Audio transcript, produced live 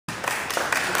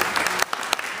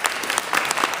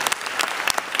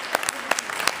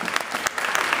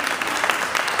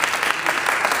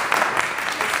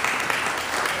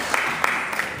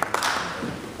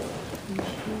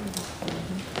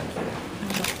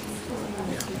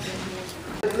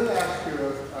Let me ask you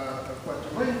a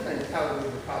question. What do you think Talladega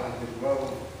College's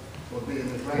role will be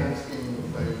in the grand scheme of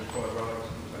things for the arts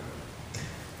concerned?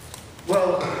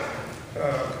 Well,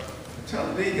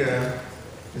 Talladega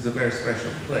is a very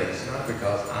special place, not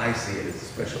because I see it as a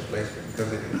special place, but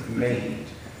because it has made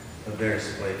a very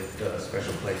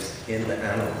special place in the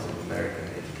annals of American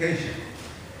education.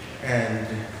 And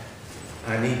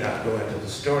I need not go into the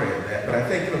story of that, but I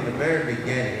think from the very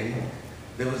beginning,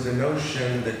 there was a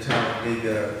notion that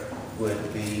Talladega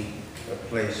would be a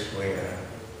place where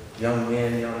young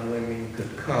men, young women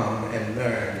could come and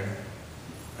learn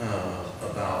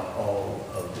about all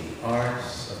of the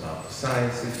arts, about the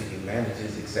sciences, the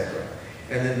humanities, etc.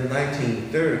 And in the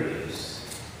 1930s,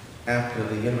 after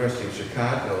the University of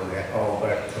Chicago had all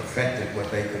but perfected what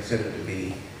they considered to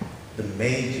be the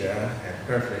major and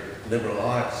perfect liberal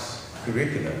arts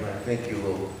curriculum, I think you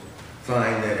will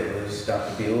find that it was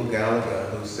Dr. Bill Gallagher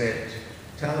who said,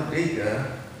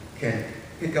 Talladega can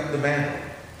pick up the mantle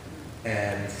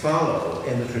and follow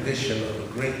in the tradition of the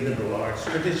great liberal arts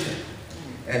tradition.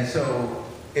 And so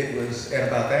it was at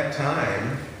about that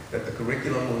time that the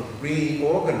curriculum was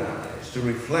reorganized to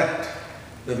reflect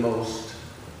the most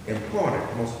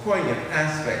important, most poignant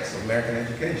aspects of American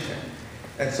education.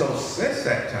 And so since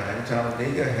that time,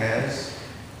 Talladega has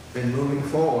been moving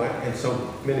forward in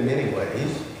so many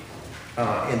ways.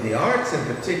 In the arts in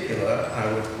particular,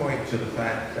 I would point to the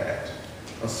fact that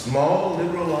a small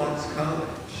liberal arts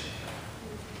college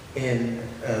in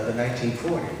the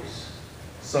 1940s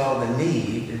saw the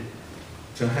need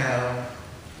to have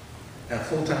a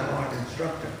full-time art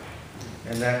instructor,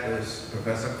 and that was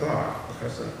Professor Claude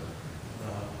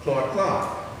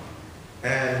Clark.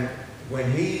 And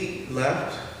when he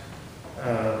left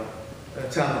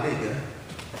Talladega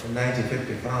in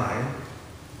 1955,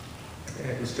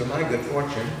 it was to my good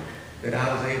fortune that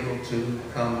I was able to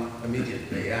come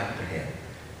immediately after him.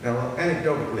 Now,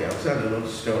 anecdotally, I'll tell you a little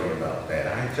story about that.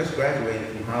 I had just graduated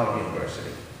from Howard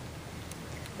University.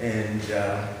 And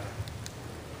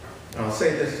I'll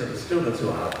say this to the students who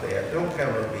are out there, don't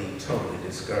ever be totally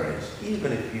discouraged.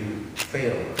 Even if you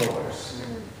fail a course,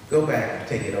 go back and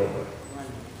take it over.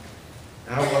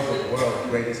 I wasn't the world's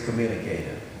greatest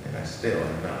communicator, and I still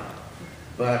am not.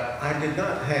 But I did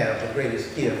not have the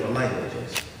greatest ear for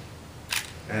languages.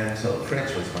 And so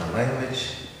French was my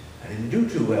language. I didn't do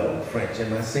too well with French in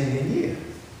my senior year.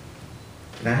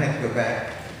 And I had to go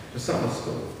back to summer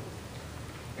school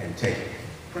and take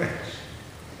French.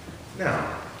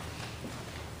 Now,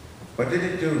 what did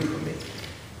it do for me?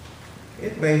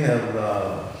 It may have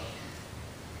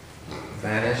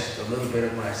vanished a little bit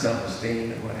of my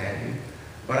self-esteem and what have you,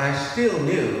 but I still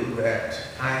knew that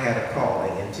I had a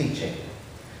calling in teaching.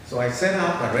 So I sent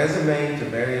out my resume to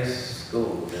various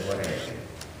schools and what have you.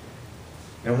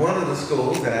 And one of the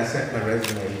schools that I sent my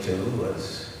resume to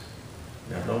was,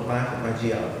 now don't laugh at my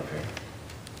geography,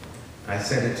 I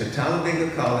sent it to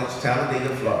Talladega College,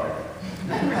 Talladega, Florida.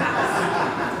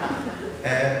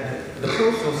 And the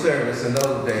Postal Service in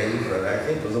those days, I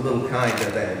think, was a little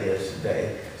kinder than it is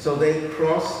today. So they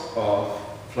crossed off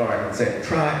Florida and said,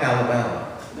 try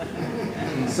Alabama.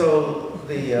 So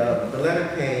the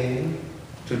letter came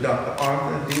to Dr.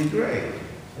 Arthur D. Gray,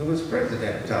 who was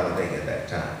president of Talladega at that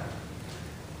time.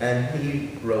 And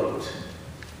he wrote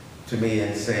to me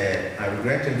and said, I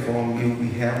regret to inform you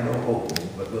we have no opening,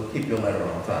 but we'll keep your letter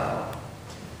on file.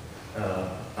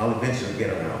 I'll eventually get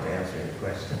around to answering the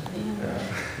question.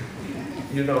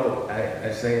 You know,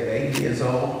 I say at 8 years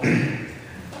old,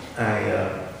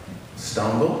 I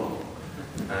stumble,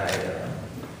 I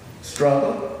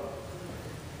struggle,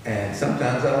 and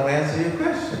sometimes I don't answer your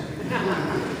question.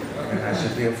 And I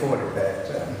should be afforded that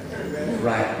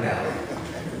right now.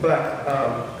 But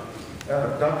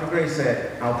Dr. Gray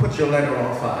said, I'll put your letter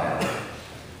on file.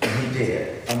 And he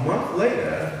did. A month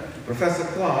later, Professor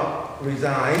Clark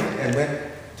resigned and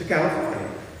went to California.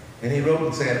 And he wrote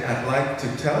and said, I'd like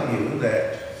to tell you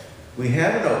that we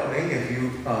have an opening. If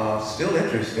you are still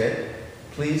interested,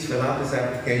 please fill out this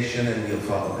application and we'll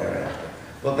follow thereafter.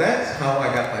 Well, that's how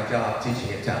I got my job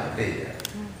teaching at Talladega.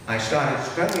 I started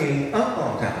studying up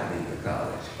on Talladega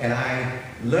College, and I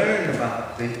learned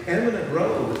about the eminent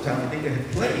role that Talladega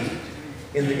had played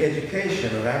in the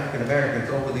education of African Americans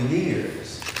over the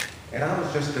years. And I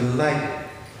was just delighted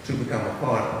to become a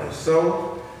part of this.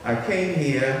 So I came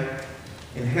here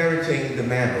inheriting the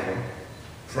mantle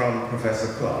from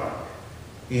Professor Clark.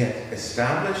 He had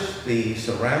established the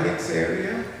ceramics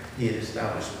area, he had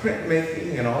established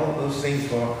printmaking and all of those things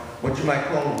for what you might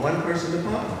call a one-person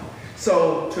department.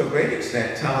 So to a great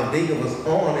extent, Talladega was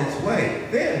on its way.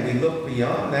 Then we looked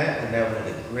beyond that, and there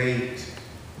were the great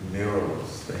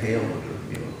murals, the Hail Woodruff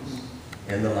murals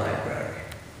in the library.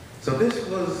 So this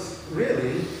was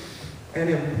really an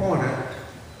important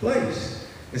place,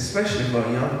 especially for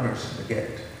a young person to get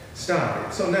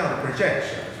started. So now the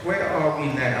projections. Where are we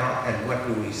now and what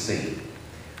do we see?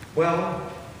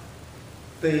 Well,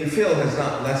 the field has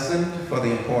not lessened for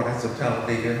the importance of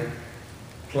Talladega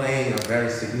playing a very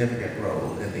significant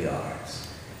role in the arts.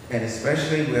 And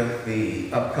especially with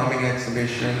the upcoming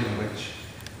exhibition in which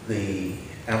the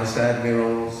Amistad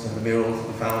murals and the murals of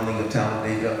the founding of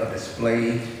Talladega are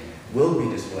displayed, will be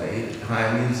displayed at the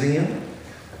High Museum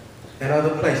and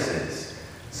other places.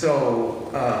 So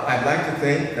I'd like to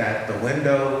think that the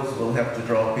windows will help to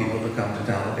draw people to come to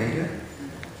Talladega.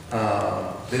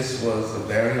 This was a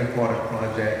very important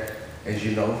project, as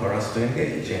you know, for us to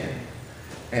engage in.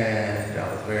 And I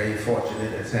was very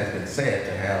fortunate, as has been said,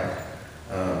 to have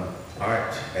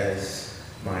Art as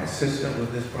my assistant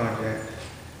with this project.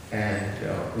 And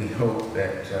we hope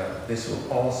that this will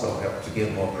also help to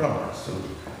give more prominence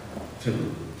to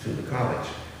the college.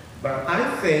 But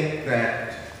I think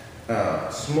that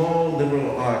small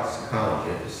liberal arts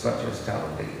colleges, such as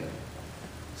Talladega,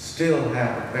 still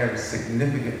have a very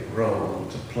significant role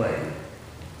to play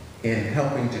in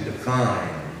helping to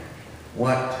define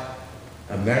what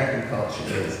American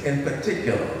culture is, in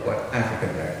particular what African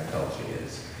American culture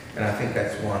is. And I think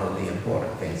that's one of the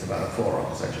important things about a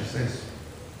forum such as this.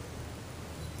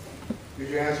 Did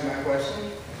you answer my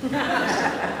question?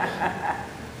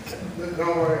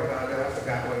 Don't worry about it, I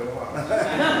forgot what it was.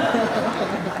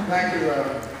 Thank you,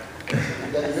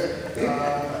 David.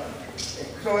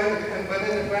 So, but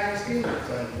in the grand scheme of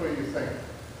things, what do you think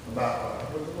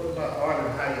about what about art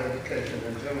and higher education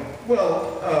in general? Well,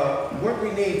 what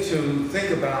we need to think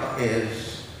about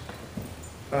is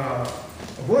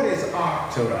what is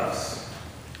art to us?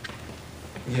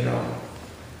 You know,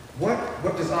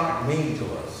 what does art mean to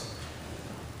us?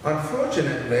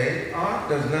 Unfortunately, art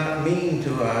does not mean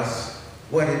to us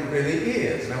what it really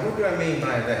is. Now, what do I mean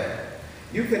by that?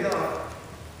 You cannot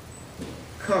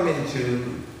come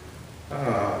into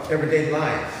everyday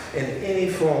life in any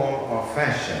form or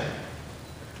fashion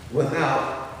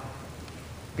without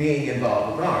being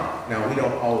involved with art. Now, we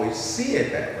don't always see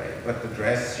it that way, but the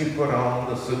dress you put on,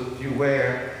 the suit you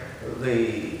wear,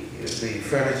 the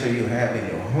furniture you have in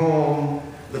your home,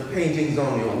 the paintings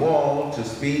on your wall to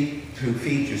feed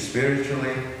you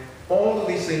spiritually, all of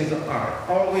these things are art,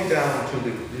 all the way down to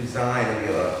the design of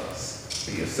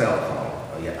your cell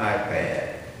phone or your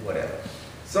iPad, whatever.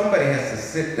 Somebody has to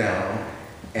sit down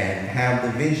and have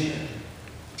the vision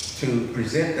to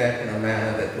present that in a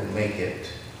manner that will make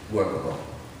it workable.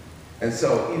 And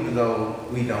so even though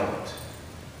we don't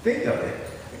think of it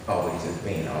always as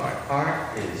being art,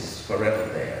 art is forever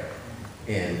there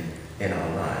in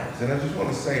our lives. And I just want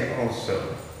to say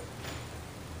also,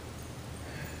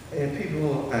 and people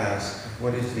will ask,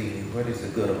 what is the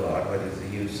good of art? What is the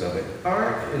use of it?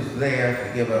 Art is there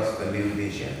to give us the new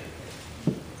vision.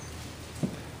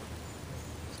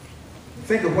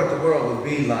 Think of what the world would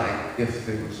be like if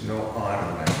there was no art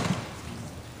around.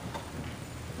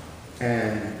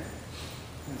 And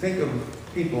think of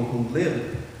people who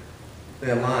live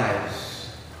their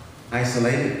lives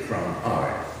isolated from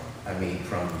art,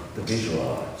 from the visual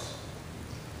arts.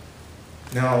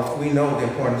 Now, we know the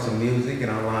importance of music in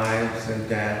our lives and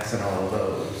dance and all of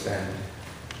those,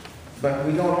 but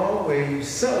we don't always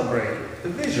celebrate the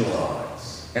visual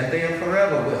arts, and they are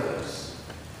forever with us.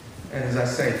 And as I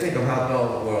say, think of how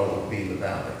dull the world would be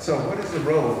without it. So what is the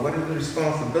role, what is the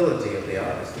responsibility of the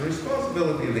artist? The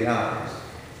responsibility of the artist,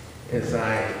 as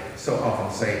I so often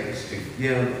say, is to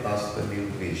give us the new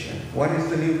vision. What is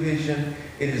the new vision?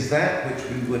 It is that which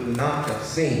we would not have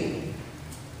seen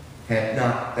had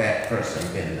not that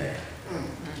person been there.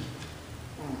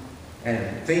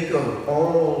 And think of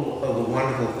all of the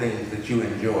wonderful things that you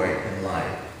enjoy in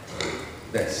life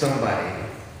that somebody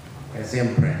has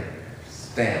imprinted,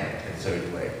 stamped in a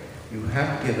certain way. You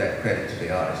have to give that credit to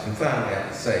the artist. And finally, I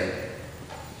have to say,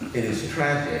 it is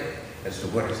tragic as to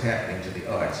what is happening to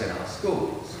the arts in our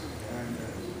schools.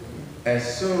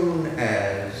 As soon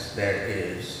as there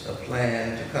is a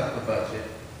plan to cut the budget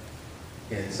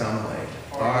in some way,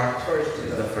 art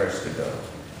is the first to go.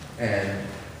 And,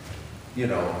 you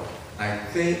know, I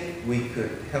think we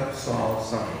could help solve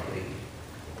some of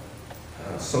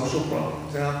the social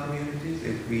problems in our communities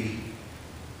if we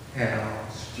had our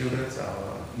students,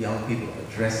 our young people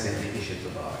addressing the issues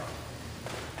of art.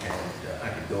 And I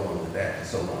could go on with that for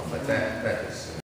so long, but that is